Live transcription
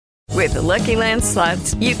With the Lucky Land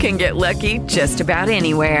Slots, you can get lucky just about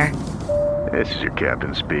anywhere. This is your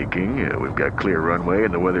captain speaking. We've got clear runway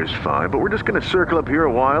and the weather's fine, but we're just going to circle up here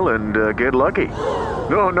a while and get lucky.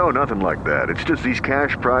 No, nothing like that. It's just these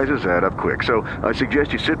cash prizes add up quick. So I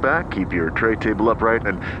suggest you sit back, keep your tray table upright,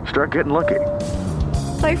 and start getting lucky.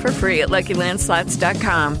 Play for free at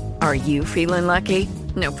LuckyLandSlots.com. Are you feeling lucky?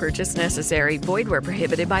 No purchase necessary. Void where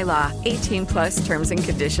prohibited by law. 18 plus terms and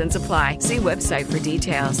conditions apply. See website for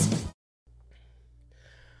details.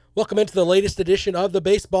 Welcome into the latest edition of the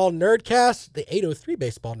Baseball Nerdcast, the 803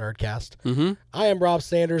 Baseball Nerdcast. Mm-hmm. I am Rob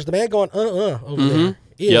Sanders. The man going over there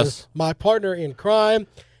is my partner in crime.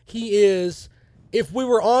 He is, if we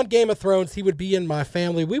were on Game of Thrones, he would be in my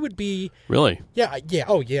family. We would be... Really? Yeah.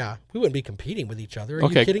 Oh, yeah. We wouldn't be competing with each other.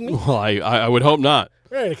 Are you kidding me? Well, I would hope not.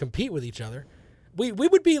 We're not going to compete with each other. We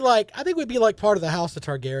would be like, I think we'd be like part of the House of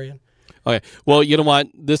Targaryen. Okay. Well, you know what?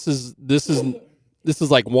 This is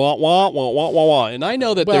like wah, wah, wah, wah, wah, wah. And I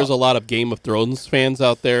know that there's a lot of Game of Thrones fans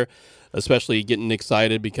out there, especially getting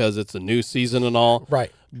excited because it's a new season and all.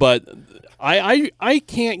 Right. But I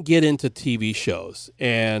can't get into TV shows,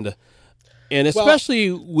 and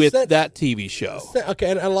especially with that TV show.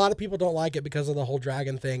 Okay, and a lot of people don't like it because of the whole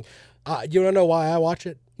dragon thing. You want to know why I watch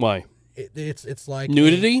it? Why? It's like...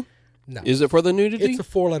 Nudity? No. Is it for the nudity? It's a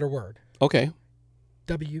 4-letter word. Okay.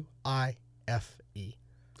 W-I-F-E.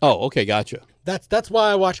 Oh, okay, gotcha. That's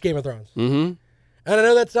why I watch Game of Thrones. Mm-hmm. And I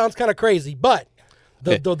know that sounds kind of crazy, but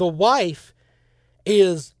the wife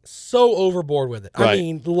is so overboard with it. Right. I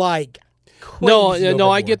mean, like crazy No, overboard.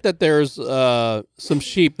 I get that there's some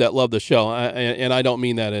sheep that love the show, and I don't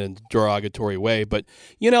mean that in a derogatory way, but,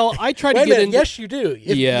 I try to get into... Yes, you do.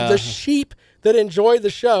 Yeah. The sheep that enjoy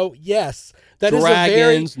the show, yes. That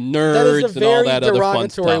Dragons, is a nerds, and all that other fun derogatory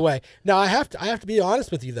stuff. way. Now, I have to be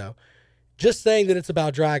honest with you, though. Just saying that it's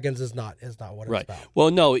about dragons is not what it's about. Well,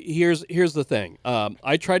 no, here's the thing.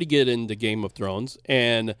 I try to get into Game of Thrones,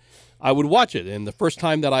 and I would watch it. And the first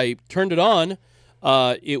time that I turned it on,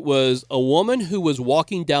 it was a woman who was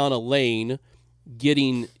walking down a lane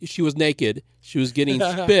she was naked, she was getting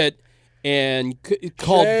spit, and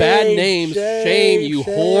called bad names. Shame, you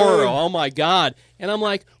whore. Oh, my God. And I'm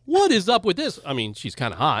like, what is up with this? I mean, she's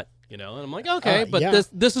kind of hot, and I'm like, okay, but yeah.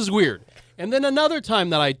 this is weird. And then another time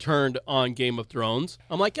that I turned on Game of Thrones,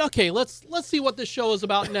 I'm like, okay, let's see what this show is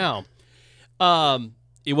about now.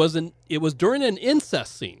 It was during an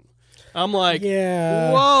incest scene. I'm like,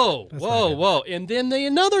 yeah, whoa. And then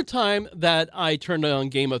another time that I turned on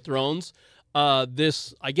Game of Thrones, I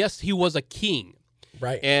guess he was a king.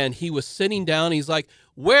 Right. And he was sitting down, he's like,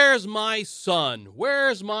 where's my son?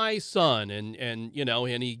 Where's my son? And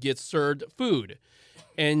he gets served food.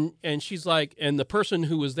 And she's like, and the person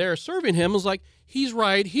who was there serving him was like, he's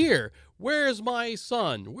right here. Where's my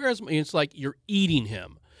son? And it's like, you're eating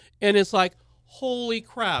him. And it's like, holy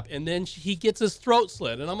crap. And then he gets his throat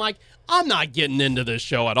slit. And I'm like, I'm not getting into this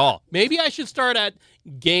show at all. Maybe I should start at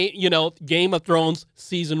Game of Thrones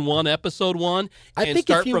season 1, episode 1, and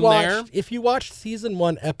start from there. If you watch season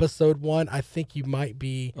 1, episode 1, I think you might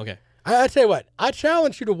be... Okay. I tell you what, I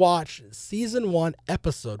challenge you to watch season 1,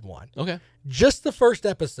 episode 1. Okay. Just the first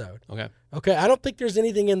episode. Okay. Okay. I don't think there's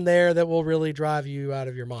anything in there that will really drive you out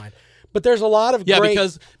of your mind. But there's a lot of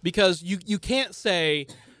great... because you can't say...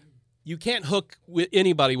 You can't hook with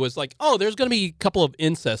anybody was like, oh, there's going to be a couple of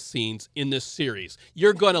incest scenes in this series.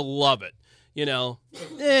 You're going to love it.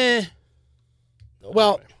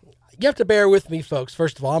 Well, you have to bear with me, folks.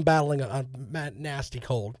 First of all, I'm battling a nasty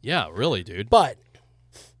cold. Yeah, really, dude. But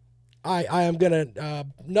I am going to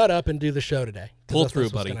nut up and do the show today. Pull through,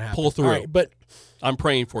 buddy. Pull through. All right, but I'm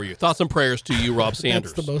praying for you. Thoughts and prayers to you, Rob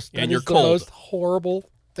Sanders. That's the most, and you're the cold. most horrible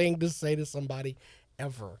thing to say to somebody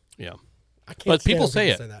ever. Yeah. I can't But people stand say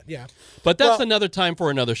when it. Say that. Yeah. But that's another time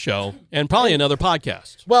for another show and probably another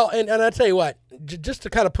podcast. Well, and I tell you what, just to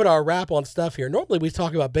kind of put our wrap on stuff here, normally we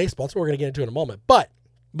talk about baseball. That's what we're going to get into in a moment. But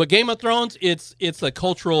Game of Thrones, it's a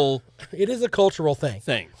cultural... It is a cultural thing.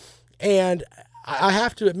 And I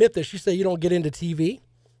have to admit this. You say you don't get into TV.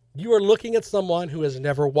 You are looking at someone who has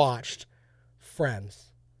never watched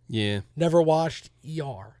Friends. Yeah. Never watched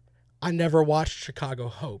ER. I never watched Chicago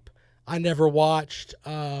Hope. I never watched...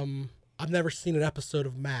 I've never seen an episode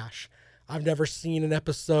of MASH. I've never seen an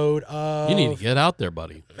episode of... You need to get out there,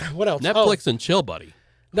 buddy. What else? Netflix and chill, buddy.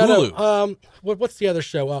 Hulu. No. What's the other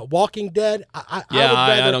show? Walking Dead. I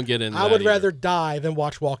don't get into that I would either. rather die than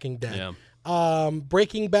watch Walking Dead. Yeah.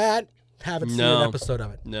 Breaking Bad. Haven't seen an episode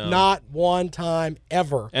of it. No. Not one time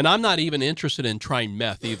ever. And I'm not even interested in trying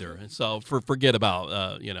meth either. And so forget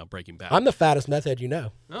about Breaking Bad. I'm the fattest meth head you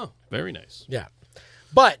know. Oh, very nice. Yeah.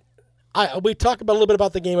 But we talked about a little bit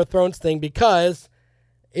about the Game of Thrones thing because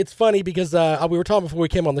it's funny because we were talking before we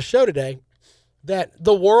came on the show today that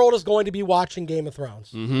the world is going to be watching Game of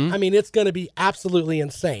Thrones. Mm-hmm. I mean, it's going to be absolutely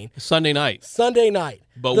insane. Sunday night. Sunday night.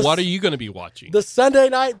 But what are you going to be watching? The Sunday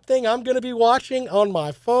night thing I'm going to be watching on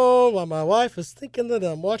my phone while my wife is thinking that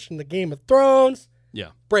I'm watching the Game of Thrones. Yeah.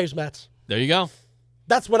 Braves Mets. There you go.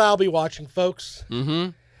 That's what I'll be watching, folks. Mm-hmm.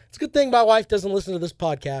 It's a good thing my wife doesn't listen to this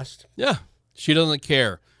podcast. Yeah. She doesn't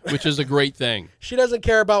care, which is a great thing. She doesn't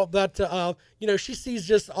care about that. She sees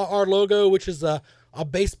just our logo, which is a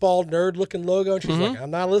baseball nerd-looking logo, and she's like,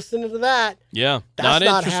 I'm not listening to that. Yeah. That's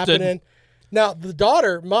not interested. happening. Now, the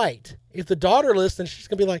daughter might. If the daughter listens, she's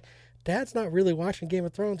going to be like, Dad's not really watching Game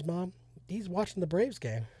of Thrones, Mom. He's watching the Braves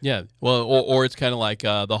game. Yeah. Well, or it's kind of like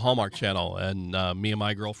the Hallmark Channel and me and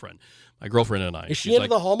my girlfriend and I. Is she She's into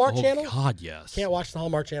the Hallmark oh, Channel? God, yes. Can't watch the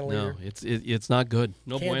Hallmark Channel No, either. it's not good.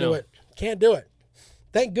 No Can't bueno. do it. Can't do it.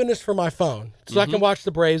 Thank goodness for my phone, so I can Mm-hmm. watch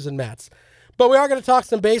the Braves and Mets. But we are going to talk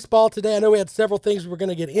some baseball today. I know we had several things we're going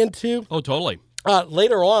to get into. Oh, totally.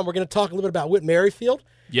 Later on, we're going to talk a little bit about Whit Merrifield.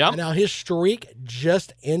 Yeah. And how his streak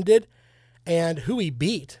just ended and who he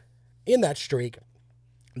beat in that streak.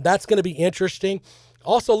 That's going to be interesting.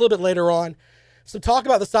 Also, a little bit later on, some talk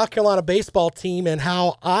about the South Carolina baseball team and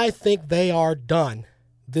how I think they are done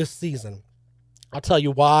this season. I'll tell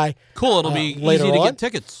you why. Cool. It'll be later easy to on. get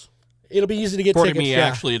tickets It'll be easy to get for tickets. me yeah.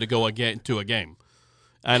 actually to go to a game.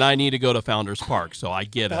 And I need to go to Founders Park, so I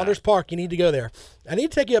get Founders it. Park, you need to go there. I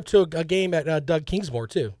need to take you up to a game at Doug Kingsmore,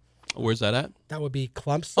 too. Where's that at? That would be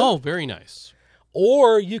Clemson. Oh, very nice.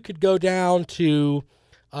 Or you could go down to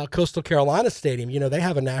Coastal Carolina Stadium. You know, they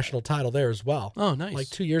have a national title there as well. Oh, nice. Like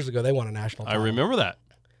 2 years ago, they won a national I title. remember that.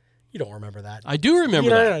 You don't remember that. I do remember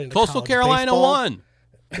You're not that. into Coastal college Carolina baseball. won.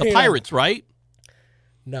 The Yeah. Pirates, right?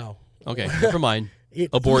 No. Okay, never mind. It-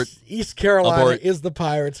 Abort. East Carolina Abort. is the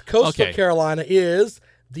Pirates. Coastal Okay. Carolina is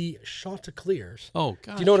the Chanticleers. Oh,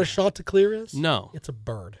 God. Do you know what a Chanticleer is? No. It's a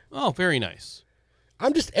bird. Oh, very nice.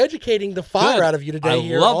 I'm just educating the fire Good. out of you today I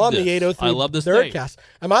here love on this. the 803 I love this Nerdcast.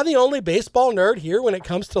 Am I the only baseball nerd here when it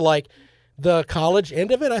comes to like the college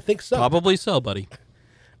end of it? I think so. Probably so, buddy.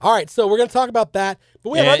 All right, so we're going to talk about that. But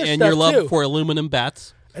we have other And stuff your love too. for aluminum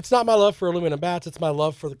bats. It's not my love for aluminum bats. It's my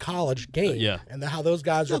love for the college game. Yeah. And how those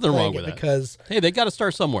guys Nothing are wrong playing with it that. because Hey, they got to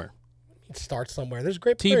start somewhere. it starts somewhere. There's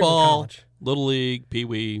great players in T-ball, college. Little League, Pee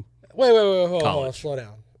Wee. Wait, hold on. College. Slow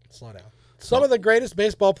down. Some of the greatest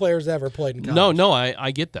baseball players ever played in college. No, I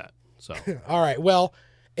get that. So All right, well,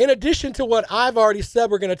 in addition to what I've already said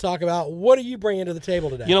we're going to talk about, what are you bringing to the table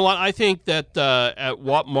today? you know what? I think that at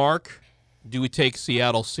what mark do we take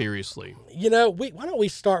Seattle seriously? You know, why don't we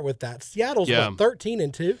start with that? Seattle's Yeah. what,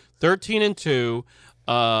 13-2? 13-2.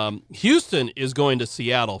 Houston is going to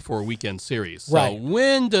Seattle for a weekend series. So Right.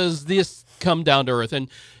 when does this come down to earth? And,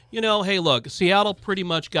 you know, hey, look, Seattle pretty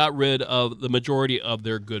much got rid of the majority of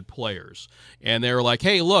their good players. And they were like,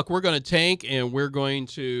 hey, look, we're going to tank and we're going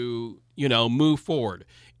to, move forward.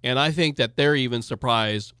 And I think that they're even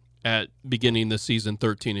surprised at beginning the season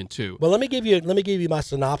 13-2. Well, let me give you my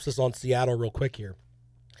synopsis on Seattle real quick here.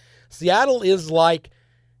 Seattle is like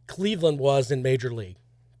Cleveland was in Major League.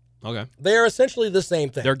 Okay. They are essentially the same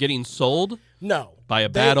thing. They're getting sold No. by a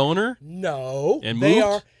bad owner? No. And they moved?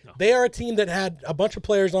 are No. they are a team that had a bunch of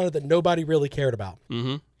players on it that nobody really cared about.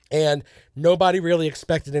 Mm-hmm. And nobody really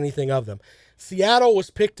expected anything of them. Seattle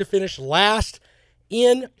was picked to finish last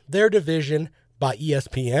in their division by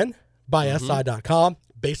ESPN, by Mm-hmm. SI.com,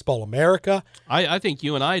 Baseball America. I think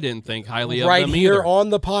you and I didn't think highly of Right them here either. on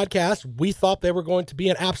the podcast, we thought they were going to be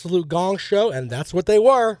an absolute gong show, and that's what they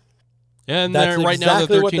were. And That's right now exactly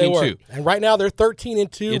they're what they were. 13-2. And right now they're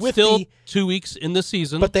 13-2 It's with still 2 weeks in the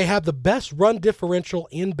season. but they have the best run differential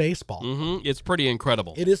in baseball. It's pretty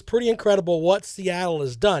incredible. It is pretty incredible what Seattle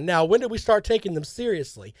has done. Now, when did we start taking them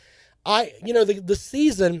seriously? The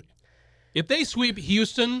season. If they sweep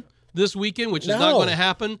Houston this weekend, which is not No. going to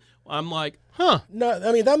happen, I'm like, huh, No,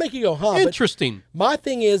 I mean that'll make you go, huh? But interesting. my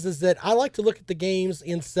thing is that I like to look at the games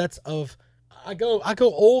in sets of. I go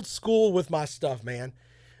old school with my stuff, man.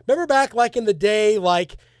 Remember back like in the day,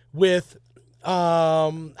 like with, I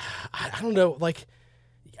don't know, like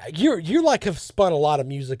you like have spun a lot of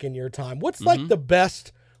music in your time. What's like the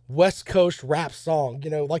best West Coast rap song?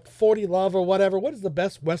 Like 40 Love or whatever. What is the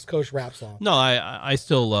best West Coast rap song? No, I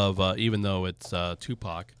still love, even though it's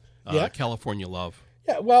Tupac, Yeah? California Love,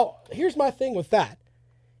 Yeah. Well, here's my thing with that.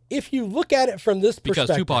 If you look at it from this because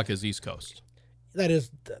perspective, Tupac is East Coast that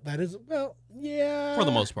is well, yeah. for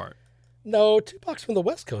the most part. No, Tupac's from the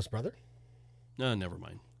West Coast, brother. No, never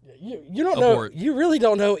mind. You don't Abort. know. You really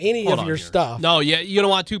don't know any Hold of on your here. stuff. No, yeah, you know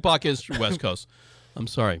what? Tupac is West Coast. I'm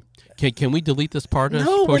sorry. Can we delete this part of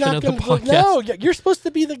No, we're portion not of the going to. podcast? No, you're supposed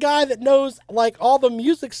to be the guy that knows like all the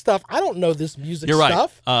music stuff. I don't know this music You're right.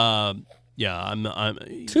 stuff. Yeah, I'm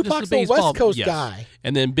Tupac's this is a West baseball, Coast yes. guy.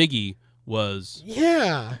 And then Biggie was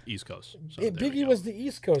Yeah. East Coast. So there we Biggie go. was the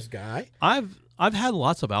East Coast guy. I've had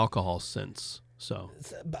lots of alcohol since. So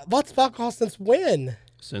Lots of alcohol since when?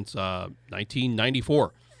 since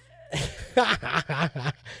 1994.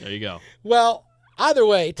 There you go. Well, either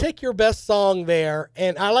way, take your best song there,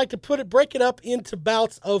 and I like to break it up into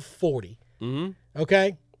bouts of 40. Mm-hmm.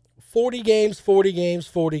 Okay? 40 games, 40 games,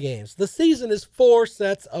 40 games. The season is 4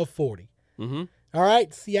 sets of 40. Mm-hmm. All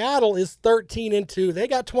right? Seattle is 13-2. They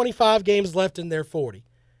got 25 games left in their 40.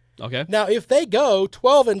 Okay. Now, if they go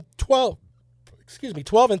 12 and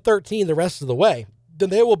 13 the rest of the way, then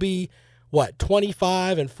they will be what,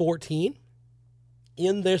 25 and 14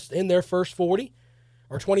 in their first 40,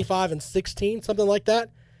 or 25 and 16, something like that.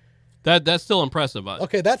 That's still impressive.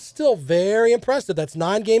 Okay, that's still very impressive. That's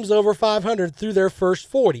 9 games over 500 through their first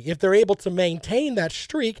 40. If they're able to maintain that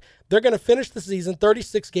streak, they're going to finish the season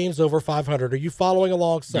 36 games over 500. Are you following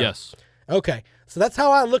along, sir? Yes. Okay, so that's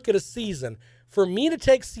how I look at a season. For me to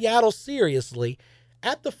take Seattle seriously,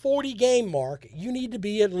 at the 40-game mark, you need to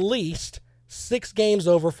be at least 6 games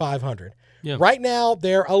over 500. Yeah. Right now,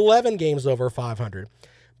 they're 11 games over 500.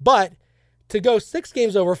 But to go 6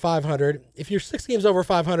 games over 500, if you're 6 games over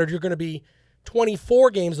 500, you're going to be 24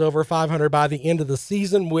 games over 500 by the end of the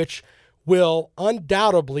season, which will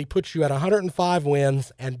undoubtedly put you at 105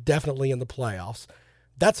 wins and definitely in the playoffs.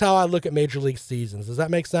 That's how I look at Major League seasons. Does that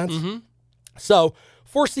make sense? Mm-hmm. So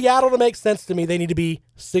for Seattle to make sense to me, they need to be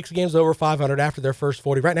 6 games over 500 after their first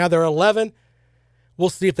 40. Right now, they're 11. We'll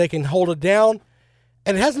see if they can hold it down.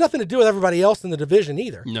 And it has nothing to do with everybody else in the division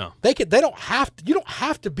either. No. They don't have to. You don't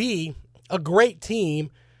have to be a great team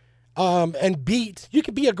and beat. You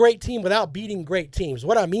could be a great team without beating great teams.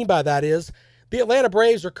 What I mean by that is the Atlanta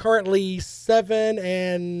Braves are currently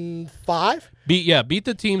 7-5. Beat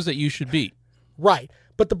the teams that you should beat. Right.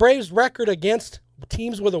 But the Braves' record against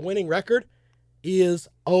teams with a winning record is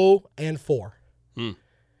 0-4.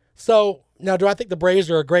 So now, do I think the Braves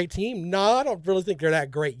are a great team? No, I don't really think they're that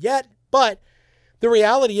great yet. But the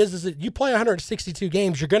reality is that you play 162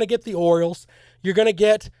 games, you're going to get the Orioles, you're going to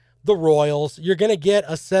get the Royals, you're going to get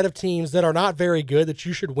a set of teams that are not very good that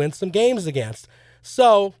you should win some games against.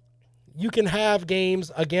 So you can have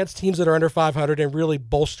games against teams that are under 500 and really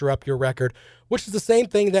bolster up your record, which is the same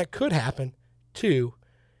thing that could happen to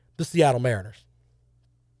the Seattle Mariners.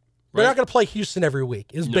 They're not going to play Houston every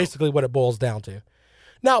week, is basically what it boils down to.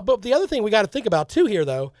 Now, but the other thing we got to think about, too, here,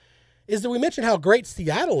 though, is that we mentioned how great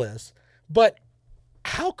Seattle is, but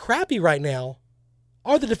how crappy right now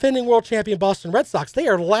are the defending world champion Boston Red Sox? They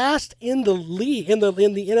are last in the league, in the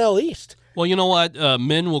NL East. Well, you know what?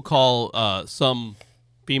 Men will call some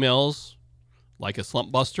females like a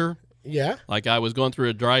slump buster. Yeah. Like I was going through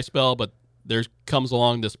a dry spell, but there comes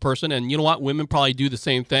along this person. And you know what? Women probably do the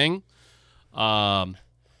same thing.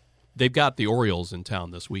 They've got the Orioles in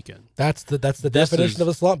town this weekend. That's the definition of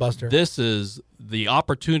a slump buster. This is the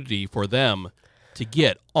opportunity for them to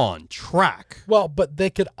get on track. Well, but they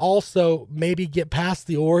could also maybe get past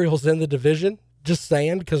the Orioles in the division. Just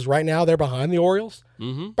saying, because right now they're behind the Orioles.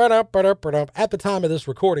 Mm-hmm. At the time of this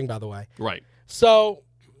recording, by the way. Right. So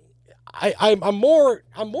I'm more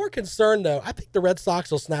concerned, though. I think the Red Sox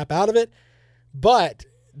will snap out of it. But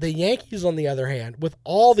the Yankees, on the other hand, with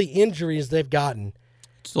all the injuries they've gotten,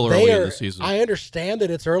 still early in the season. I understand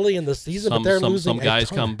that it's early in the season, but they're losing. Some guys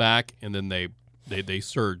come back and then they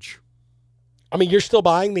surge. I mean, you're still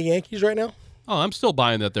buying the Yankees right now? Oh, I'm still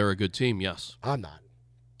buying that they're a good team. Yes. I'm not.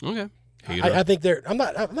 Okay. I think they're. I'm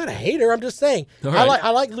not a hater. I'm just saying. All right.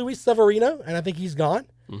 I like Luis Severino, and I think he's gone.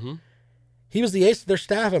 Mm-hmm. He was the ace of their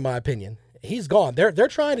staff, in my opinion. He's gone. They're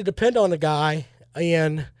trying to depend on a guy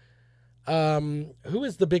in. Who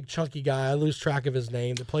is the big chunky guy? I lose track of his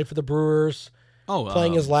name. That played for the Brewers.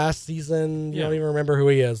 Playing his last season. You don't even remember who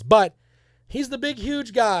he is. But he's the big,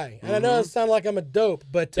 huge guy. And I know it sounds like I'm a dope,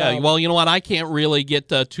 but... well, you know what? I can't really get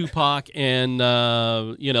Tupac and,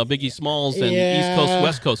 Biggie Smalls and East Coast,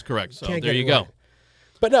 West Coast correct. So there you go.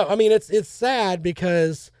 But no, I mean, it's sad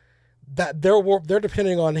because that they're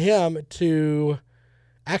depending on him to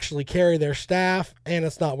actually carry their staff, and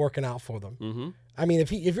it's not working out for them. Mm-hmm. I mean,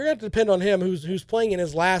 if you're going to depend on him, who's playing in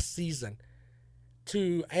his last season,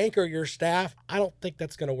 to anchor your staff, I don't think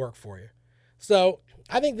that's going to work for you. So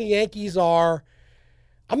I think the Yankees are,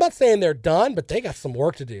 I'm not saying they're done, but they got some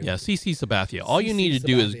work to do. Yeah, CC Sabathia. All you need to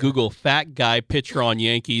do is Google fat guy pitcher on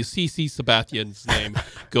Yankees. CC Sabathia's name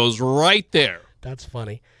goes right there. That's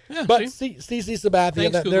funny. Yeah, but CC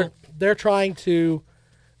Sabathia, Thanks, they're trying to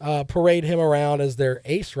parade him around as their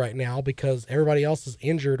ace right now because everybody else is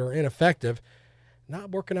injured or ineffective. Not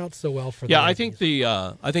working out so well for them. Yeah, I think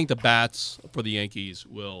the bats for the Yankees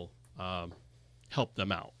will help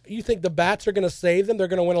them out. You think the bats are going to save them? They're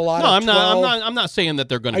going to win a lot. No, of I'm 12? not. I'm not saying that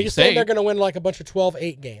they're going to be Are you saying saved. they're going to win like a bunch of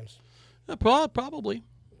 12-8 games? Probably.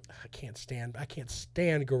 I can't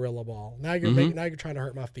stand Gorilla Ball. Now you're trying to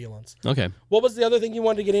hurt my feelings. Okay. What was the other thing you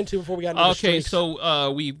wanted to get into before we got into the streaks?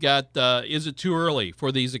 So we've got, is it too early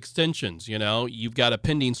for these extensions? You know, you've got a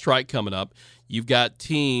pending strike coming up. You've got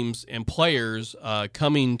teams and players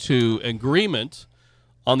coming to agreement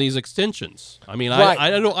on these extensions. I mean, Right.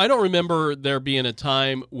 I don't remember there being a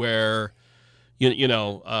time where, the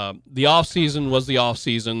offseason was the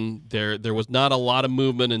offseason. There was not a lot of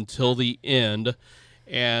movement until the end.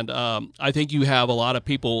 And I think you have a lot of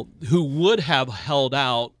people who would have held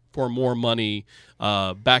out for more money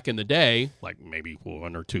back in the day, like maybe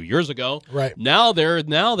 1 or 2 years ago. Right. Now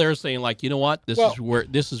they're saying, like, you know what,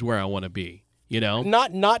 this is where I want to be. You know,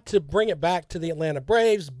 not to bring it back to the Atlanta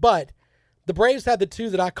Braves, but the Braves had the two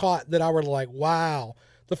that I caught that I were like, wow.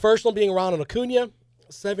 The first one being Ronald Acuna,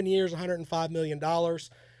 7 years, $105 million.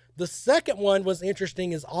 The second one was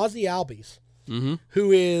interesting is Ozzie Albies. Mm-hmm.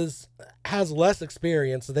 Who has less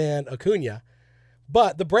experience than Acuna,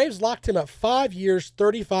 but the Braves locked him up 5 years,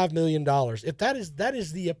 $35 million. If that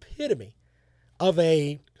is the epitome of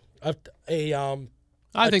a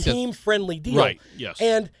team friendly deal, right? Yes,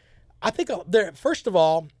 and I think first of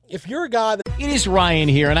all, if you're a guy that It is Ryan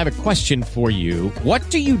here, and I have a question for you. What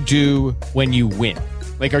do you do when you win?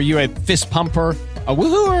 Like, are you a fist pumper? A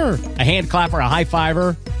woohooer, a hand clapper, a high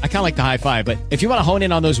fiver. I kind of like the high five, but if you want to hone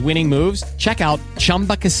in on those winning moves, check out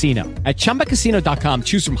Chumba Casino. At ChumbaCasino.com,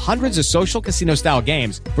 choose from hundreds of social casino style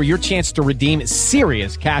games for your chance to redeem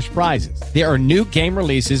serious cash prizes. There are new game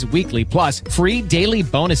releases weekly, plus free daily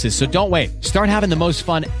bonuses. So don't wait. Start having the most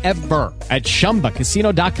fun ever at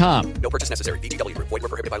ChumbaCasino.com. No purchase necessary. VGW Group. Void where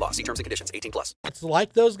prohibited by law. See terms and conditions. 18+. it's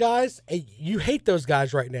like those guys, you hate those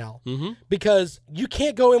guys right now Mm-hmm. because you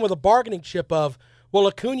can't go in with a bargaining chip of, well,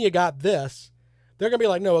 Acuna got this. They're going to be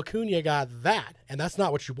like, no, Acuna got that, and that's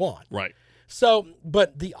not what you want. right. So,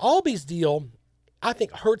 but the Albies deal, I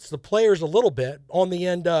think, hurts the players a little bit on the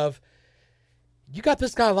end of, you got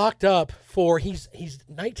this guy locked up for, he's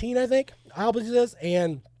 19, I think, Albies is,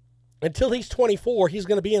 and until he's 24, he's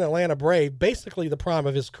going to be an Atlanta Brave, basically the prime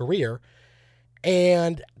of his career,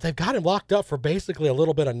 and they've got him locked up for basically a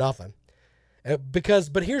little bit of nothing.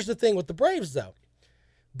 But here's the thing with the Braves, though.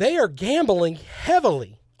 They are gambling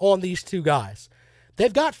heavily on these two guys.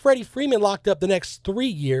 They've got Freddie Freeman locked up the next 3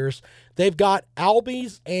 years. They've got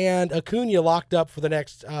Albies and Acuna locked up for the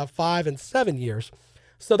next 5 and 7 years.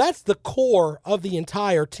 So that's the core of the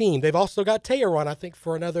entire team. They've also got Teheran, I think,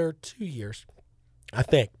 for another 2 years, I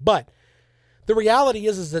think. But the reality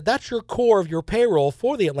is that that's your core of your payroll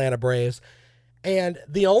for the Atlanta Braves. And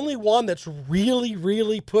the only one that's really,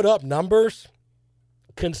 really put up numbers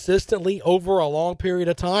consistently over a long period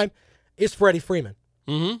of time is Freddie Freeman.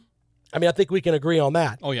 Mm-hmm. I mean, I think we can agree on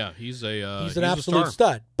that. Oh yeah, he's an absolute star.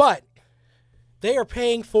 stud. But they are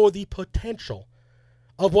paying for the potential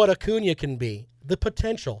of what Acuna can be, the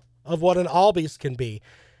potential of what an Albies can be.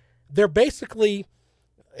 They're basically,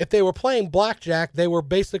 if they were playing blackjack, they were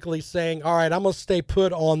basically saying, all right, I'm going to stay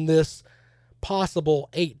put on this possible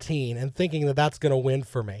 18 and thinking that that's going to win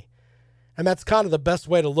for me. And that's kind of the best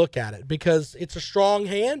way to look at it because it's a strong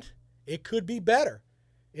hand. It could be better.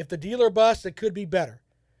 If the dealer busts, it could be better.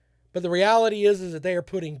 But the reality is that they are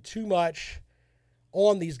putting too much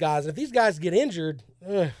on these guys. And if these guys get injured,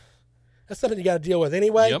 that's something you got to deal with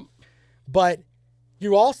anyway. Yep. But it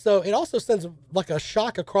also sends like a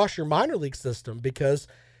shock across your minor league system because,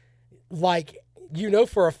 like,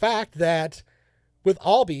 for a fact that with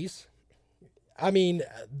Albies, I mean,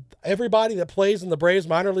 everybody that plays in the Braves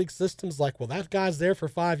minor league system's like, well, that guy's there for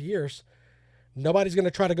 5 years. Nobody's going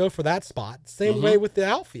to try to go for that spot. Same way with the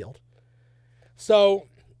outfield. So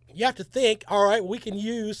you have to think, all right, we can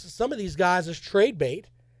use some of these guys as trade bait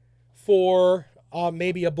for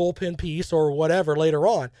maybe a bullpen piece or whatever later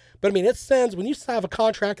on. But, I mean, it sends, when you have a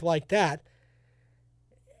contract like that,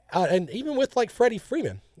 and even with, like, Freddie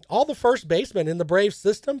Freeman, all the first basemen in the Braves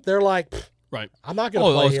system, they're like, Right. I'm not going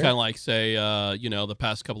to play it's here. kind of like, say, the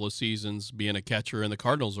past couple of seasons being a catcher in the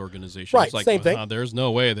Cardinals organization. Right, It's like, same thing. There's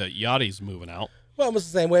no way that Yachty's moving out. Well, it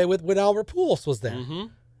was the same way with when Albert Pujols was there. Mm-hmm.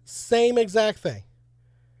 Same exact thing.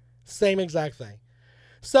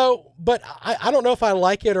 So, but I don't know if I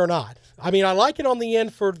like it or not. I mean, I like it on the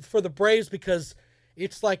end for the Braves because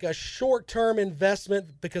it's like a short-term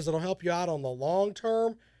investment because it'll help you out on the long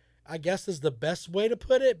term, I guess is the best way to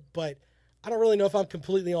put it. But I don't really know if I'm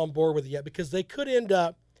completely on board with it yet because they could end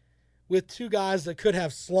up with two guys that could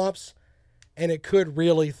have slumps, and it could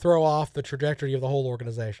really throw off the trajectory of the whole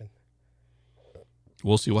organization.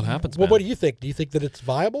 We'll see what happens. Well, man. what do you think? Do you think that it's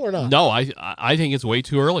viable or not? No, I think it's way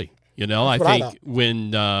too early. You know, That's I what I think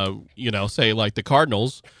when say like the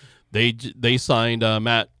Cardinals, they signed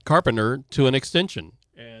Matt Carpenter to an extension,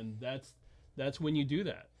 and that's when you do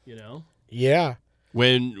that. You know. Yeah.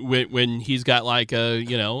 When he's got like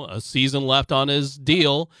a season left on his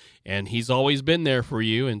deal, and he's always been there for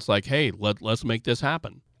you, and it's like, hey, let's make this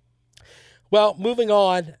happen. Well, moving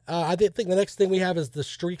on, I think the next thing we have is the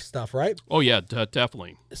streak stuff, right? Oh yeah,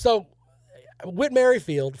 definitely. So, Whit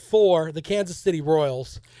Merrifield for the Kansas City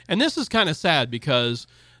Royals. And this is kind of sad because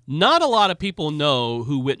not a lot of people know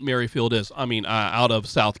who Whit Merrifield is. I mean, out of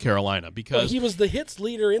South Carolina, because He was the hits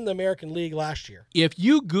leader in the American League last year. if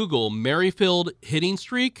you Google Merrifield hitting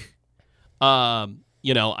streak, and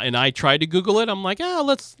I tried to Google it, I'm like,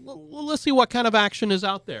 let's see what kind of action is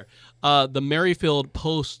out there. The Merrifield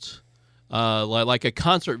Post. Like a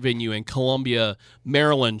concert venue in Columbia,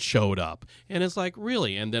 Maryland showed up. And it's like,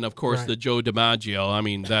 really? And then, of course, Right. the Joe DiMaggio, I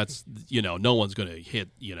mean, that's, no one's going to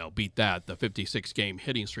beat that, the 56-game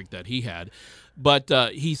hitting streak that he had. But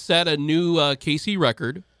he set a new KC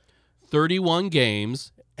record, 31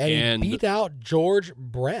 games. And he beat out George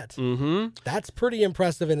Brett. Mm-hmm. That's pretty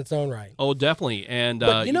impressive in its own right. Oh, definitely. And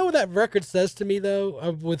But you know what that record says to me,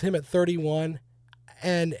 though, with him at 31?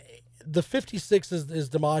 And the 56 is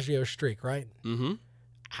DiMaggio's streak, right? Mm-hmm.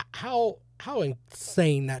 How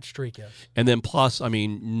insane that streak is. And then plus, I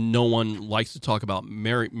mean, no one likes to talk about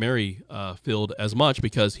Merrifield as much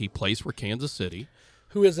because he plays for Kansas City.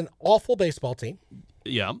 Who is an awful baseball team.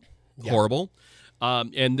 Yeah. Horrible.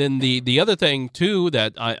 And then the other thing, too,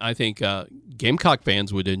 that I think Gamecock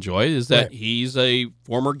fans would enjoy is that Right. he's a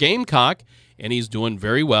former Gamecock, and he's doing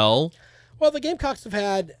very well. Well, the Gamecocks have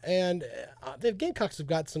had, and the Gamecocks have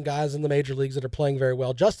got some guys in the major leagues that are playing very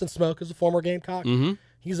well. Justin Smoke is a former Gamecock. Mm-hmm.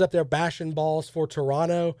 He's up there bashing balls for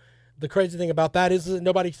Toronto. The crazy thing about that is that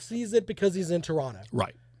nobody sees it because he's in Toronto.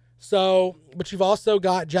 Right. So, but you've also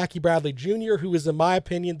got Jackie Bradley Jr., who is, in my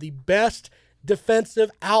opinion, the best defensive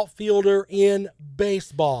outfielder in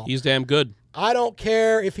baseball. He's damn good. I don't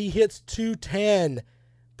care if he hits 210.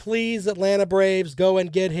 Please, Atlanta Braves, go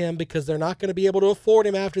and get him because they're not going to be able to afford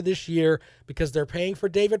him after this year because they're paying for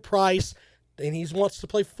David Price, and he wants to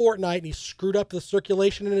play Fortnite, and he screwed up the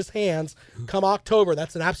circulation in his hands come October.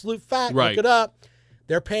 That's an absolute fact. Right. Look it up.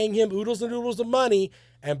 They're paying him oodles and oodles of money,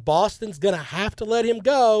 and Boston's going to have to let him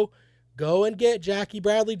go. Go and get Jackie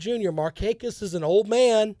Bradley Jr. Markakis is an old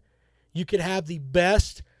man. You could have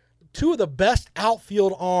two of the best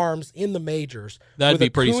outfield arms in the majors. That'd with be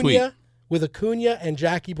pretty Acuna- sweet. With Acuna and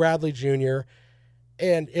Jackie Bradley Jr.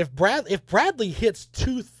 And if Bradley hits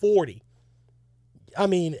 240, I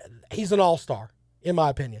mean, he's an all-star, in my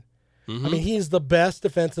opinion. Mm-hmm. I mean, he's the best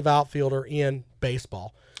defensive outfielder in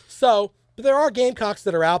baseball. So, but there are Gamecocks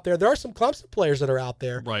that are out there. There are some Clemson players that are out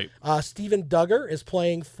there. Right. Steven Duggar is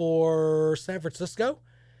playing for San Francisco,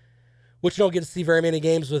 which you don't get to see very many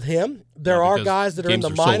games with him. There No, are because guys that are in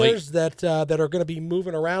games the are so late. minors that are going to be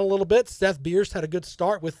moving around a little bit. Seth Beers had a good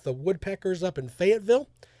start with the Woodpeckers up in Fayetteville.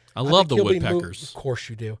 I love think the he'll be Woodpeckers. of course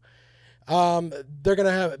you do.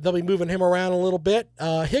 They'll be moving him around a little bit.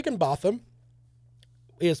 Higginbotham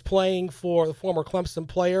is playing for the former Clemson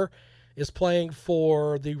player, is playing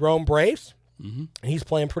for the Rome Braves. Mm-hmm. He's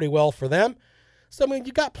playing pretty well for them. So, I mean,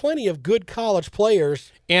 you got plenty of good college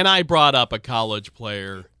players. And I brought up a college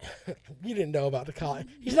player. You didn't know about the college.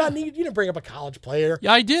 He's not. You didn't bring up a college player.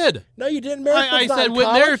 Yeah, I did. No, you didn't. I Merrifield's not said in Whit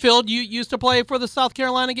college. Merrifield used to play for the South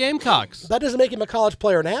Carolina Gamecocks. That doesn't make him a college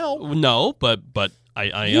player now. No, but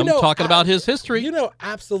I You am know, talking about his history. You know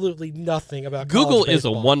absolutely nothing about Google college is a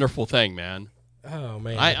baseball. wonderful thing, man. Oh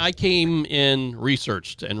man. I came in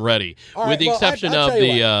researched and ready, All with right, the well, exception I of tell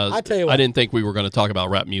you the. what. I tell you what. I didn't think we were going to talk about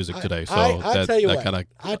rap music today, so I tell you that what. kind of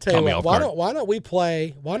I tell caught you me what. off guard. Why don't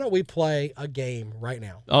we play a game right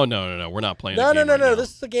now? Oh no, we're not playing. No, a game right now.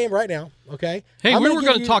 This is a game right now. Okay. Hey, I'm we gonna were give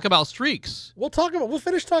going to you- talk about streaks. We'll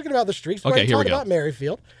finish talking about the streaks. We're Okay, going here to we talk go. about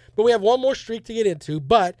Merrifield, but we have one more streak to get into.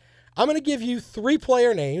 But I'm going to give you 3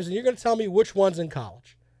 player names, and you're going to tell me which one's in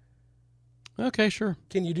college. Okay, sure.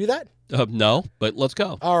 Can you do that? No, but let's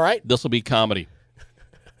go. All right. This will be comedy.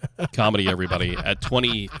 Comedy, everybody, at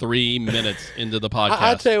 23 minutes into the podcast.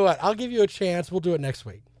 I tell you what. I'll give you a chance. We'll do it next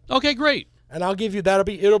week, Okay, great. and I'll give you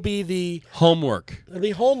it'll be the Homework.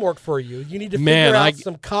 homework for you. You need to Man, figure out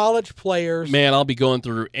some college players. Man, I'll be going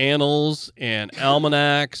through annals and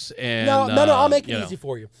almanacs and. No, I'll make it you know. easy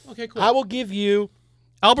for you. Okay, cool. I will give you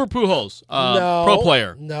Albert Pujols, no pro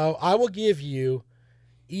player. No, I will give you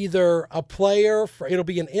either a player it'll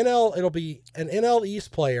be an NL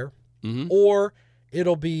East player, or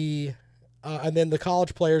it'll be, and then the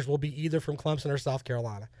college players will be either from Clemson or South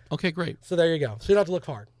Carolina. Okay, great. So there you go. So you don't have to look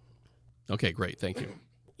hard. Okay, great. Thank you.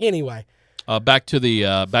 Anyway, Back to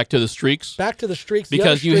the streaks. back to the streaks. The other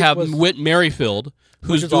Because you streak have was- Whit Merrifield,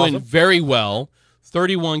 who's is doing awesome. very well,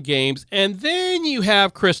 31 games, and then you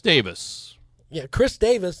have Chris Davis. Yeah, Chris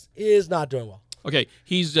Davis is not doing well. Okay,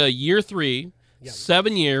 he's year 3,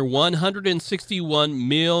 7-year, $161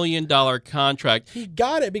 million contract. He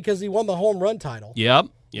got it because he won the home run title. Yep.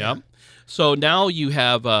 So now you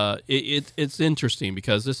have it's interesting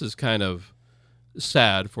because this is kind of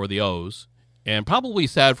sad for the O's and probably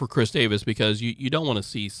sad for Chris Davis because you don't want to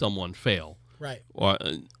see someone fail, Right. or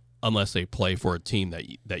unless they play for a team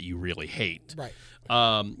that you really hate. Right.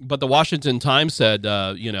 But the Washington Times said,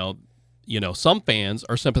 some fans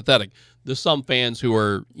are sympathetic. There's some fans who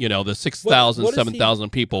are, the 6,000, What is he-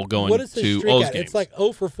 7,000 people going What is his to streak O's at? games. It's like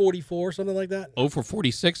 0 for 44, something like that. 0 for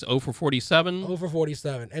 46, 0 for 47. 0 for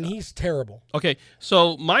 47, and he's terrible. Okay,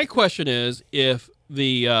 so my question is, if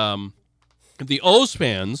the O's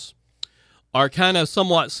fans are kind of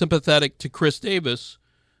somewhat sympathetic to Chris Davis,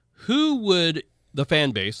 who would the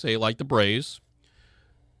fan base, say like the Braves,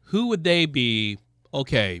 who would they be?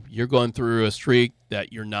 Okay, you're going through a streak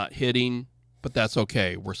that you're not hitting, but that's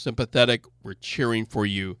okay. We're sympathetic. We're cheering for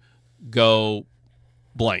you. Go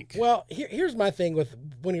blank. Well, here's my thing with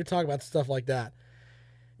when you're talking about stuff like that.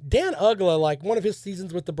 Dan Uggla, like one of his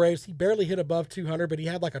seasons with the Braves, he barely hit above 200, but he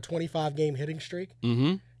had like a 25-game hitting streak.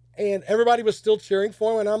 Mm-hmm. And everybody was still cheering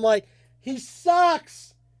for him, and I'm like, he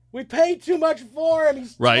sucks. We paid too much for him.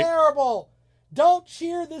 He's Right. terrible. Don't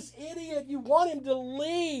cheer this idiot. You want him to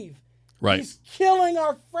leave. Right. He's killing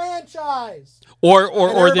our franchise. Or And then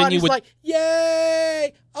you everybody's would like,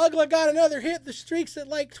 yay, Uggla got another hit. The streak's at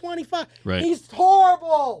like 25. Right. He's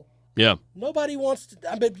horrible. yeah. Nobody wants to.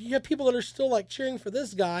 But you have people that are still like cheering for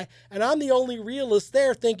this guy, and I'm the only realist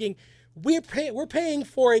there thinking we're paying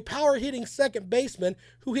for a power hitting second baseman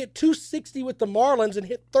who hit 260 with the Marlins and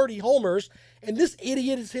hit 30 homers, and this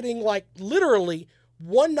idiot is hitting like literally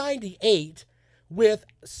 198 with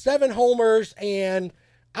 7 homers and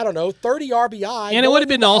I don't know 30 RBI. And it would have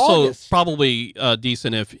been also August. probably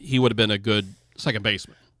decent if he would have been a good second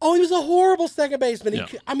baseman. Oh, he was a horrible second baseman.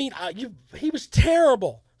 Yeah. He was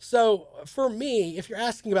terrible. So for me, if you're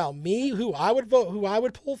asking about me, who I would vote, who I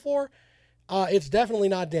would pull for, it's definitely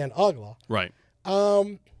not Dan Uggla. Right.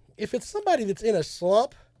 If it's somebody that's in a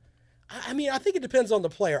slump, I think it depends on the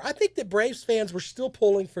player. I think that Braves fans were still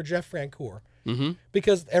pulling for Jeff Francoeur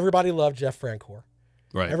because everybody loved Jeff Francoeur.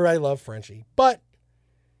 Right. Everybody loved Frenchie. But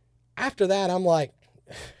after that, I'm like,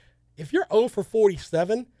 if you're 0 for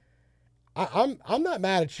 47, I'm not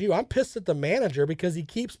mad at you. I'm pissed at the manager because he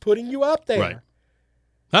keeps putting you up there.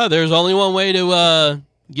 Right. There's only one way to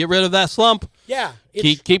get rid of that slump. Yeah.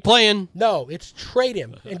 Keep playing. No, it's trade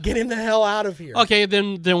him and get him the hell out of here. Okay,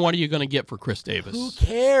 then what are you going to get for Chris Davis? Who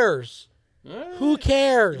cares? Who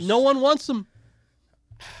cares? No one wants him.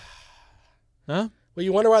 Huh? Well,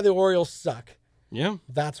 you wonder why the Orioles suck. Yeah.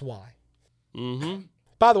 That's why. Mm-hmm.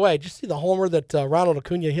 By the way, did you see the homer that Ronald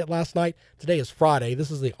Acuna hit last night? Today is Friday.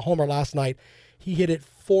 This is the homer last night. He hit it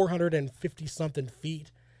 450-something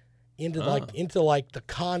feet into the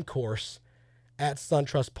concourse at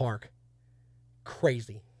SunTrust Park.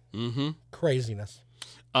 Crazy. Mm-hmm. Craziness.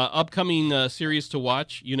 Upcoming series to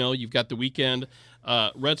watch. You've got the weekend.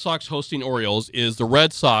 Red Sox hosting Orioles. Is the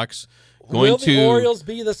Red Sox going Will to the Orioles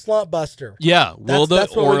be the slump buster? Yeah. Will the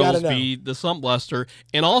that's what we gotta Orioles know. be the slump buster?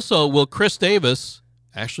 And also, will Chris Davis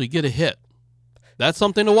actually get a hit? That's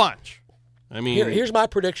something to watch. I mean, Here's my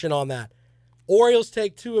prediction on that. Orioles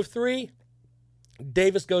take 2 of 3.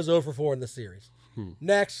 Davis goes 0 for 4 in the series.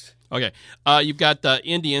 Next. okay. You've got the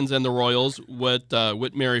Indians and the Royals with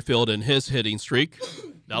Merrifield and his hitting streak.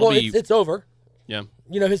 That'll Well, be it's over. yeah.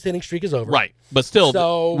 His hitting streak is over. Right. But still,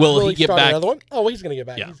 So will he get start back? another one? Oh, he's going to get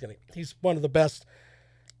back. Yeah. He's one of the best.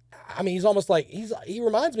 I mean, he's almost like he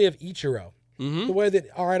reminds me of Ichiro. Mm-hmm. The way that,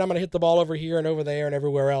 all right, I'm going to hit the ball over here and over there and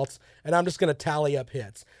everywhere else, and I'm just going to tally up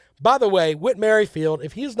hits. By the way, Whit Merrifield,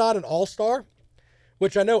 if he's not an all-star,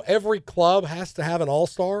 which I know every club has to have an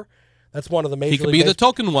all-star, that's one of the major He could league be the base-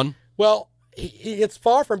 token one. Well, it's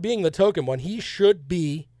far from being the token one. He should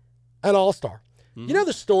be an all-star. You know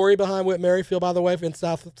the story behind Whit Merrifield, by the way, in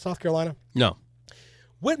South Carolina? No.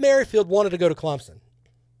 Whit Merrifield wanted to go to Clemson.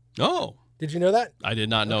 Oh, Did you know that? I did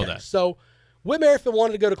not know Okay, that. So Whit Merrifield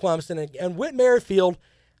wanted to go to Clemson, and Whit Merrifield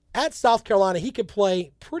at South Carolina, he could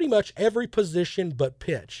play pretty much every position but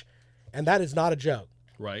pitch, and that is not a joke.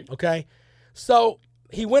 Right. Okay, so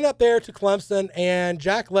he went up there to Clemson, and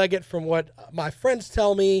Jack Leggett, from what my friends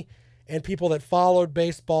tell me and people that followed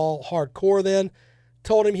baseball hardcore then,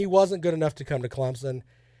 told him he wasn't good enough to come to Clemson.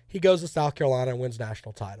 He goes to South Carolina and wins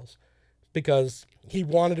national titles because he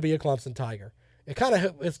wanted to be a Clemson Tiger.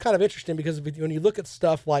 It's kind of interesting because when you look at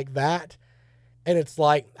stuff like that, and it's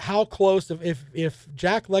like how close if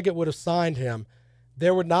Jack Leggett would have signed him,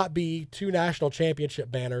 there would not be 2 national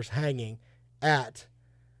championship banners hanging at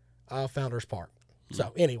Founders Park.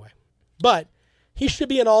 So anyway, but he should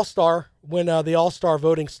be an all-star when the all-star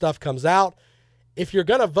voting stuff comes out. If you're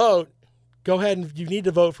going to vote, go ahead and you need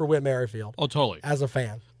to vote for Whit Merrifield. Oh, totally. As a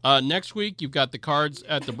fan. Next week, you've got the Cards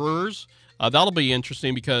at the Brewers. That'll be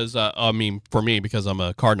interesting because, for me, because I'm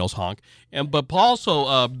a Cardinals honk. But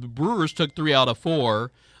also, the Brewers took 3 out of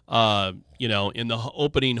 4, in the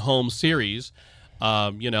opening home series.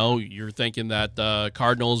 You're thinking that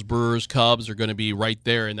Cardinals, Brewers, Cubs are going to be right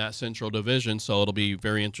there in that Central Division, so it'll be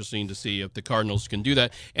very interesting to see if the Cardinals can do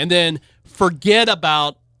that. And then forget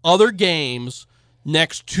about other games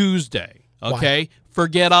next Tuesday, okay? Wow.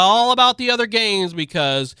 Forget all about the other games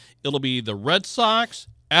because it'll be the Red Sox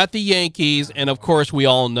at the Yankees, and of course we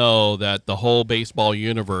all know that the whole baseball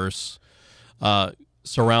universe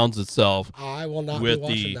surrounds itself I will not with be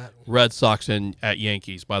watching the that. Red Sox and at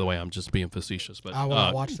Yankees. By the way, I'm just being facetious, but I will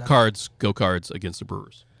not watch that. Cards against the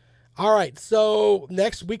Brewers. All right, so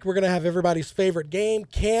next week we're going to have everybody's favorite game.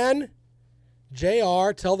 Can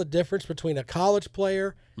JR tell the difference between a college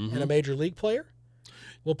player and a major league player?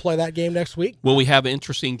 We'll play that game next week. Will we have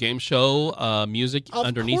interesting game show music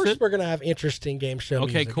underneath it? Of course we're going to have interesting game show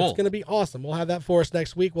music. Okay, cool. It's going to be awesome. We'll have that for us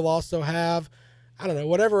next week. We'll also have,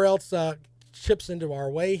 whatever else chips into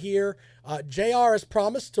our way here. JR has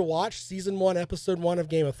promised to watch Season 1, Episode 1 of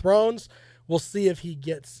Game of Thrones. We'll see if he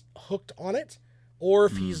gets hooked on it or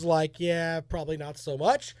if he's like, yeah, probably not so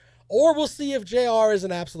much. Or we'll see if JR is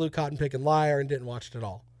an absolute cotton-picking liar and didn't watch it at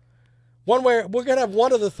all. We're going to have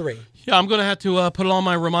one of the 3. Yeah, I'm going to have to put it on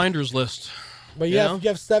my reminders list. But you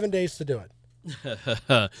have 7 days to do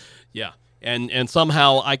it. Yeah, and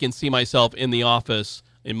somehow I can see myself in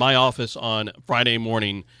my office on Friday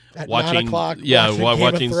morning At watching 9 o'clock,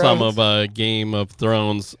 watching some of Game of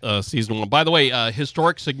Thrones Season 1. By the way,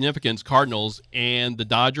 historic significance, Cardinals and the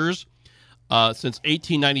Dodgers. Since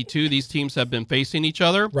 1892, these teams have been facing each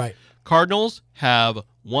other. Right. Cardinals have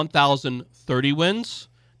 1,030 wins.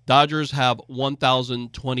 Dodgers have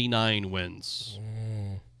 1,029 wins.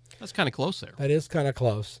 That's kind of close there. That is kind of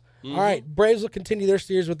close. All right, Braves will continue their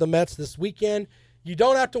series with the Mets this weekend. You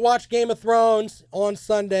don't have to watch Game of Thrones on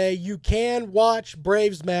Sunday. You can watch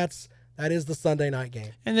Braves-Mets. That is the Sunday night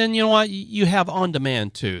game. And then, you know what? You have on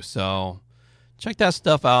demand, too. So check that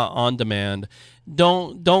stuff out on demand.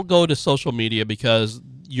 Don't go to social media because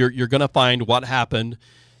you're going to find what happened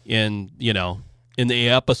in the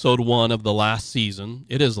episode 1 of the last season.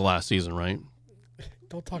 It is the last season, right?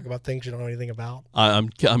 Don't talk about things you don't know anything about.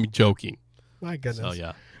 I'm joking. My goodness. So,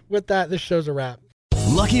 yeah. With that, this show's a wrap.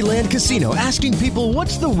 Lucky Land Casino, asking people,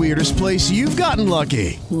 what's the weirdest place you've gotten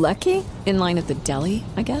lucky? Lucky? In line at the deli,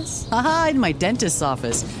 I guess? Aha, in my dentist's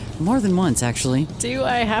office. More than once, actually. Do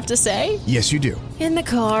I have to say? Yes, you do. In the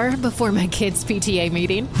car before my kids' PTA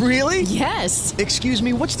meeting. Really? Yes. Excuse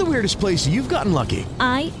me, what's the weirdest place you've gotten lucky?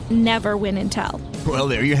 I never win and tell. Well,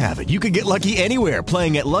 there you have it. You can get lucky anywhere,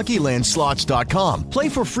 playing at LuckyLandSlots.com. Play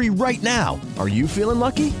for free right now. Are you feeling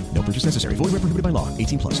lucky? No purchase necessary. Void where prohibited by law.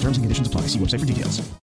 18+. Terms and conditions apply. See website for details.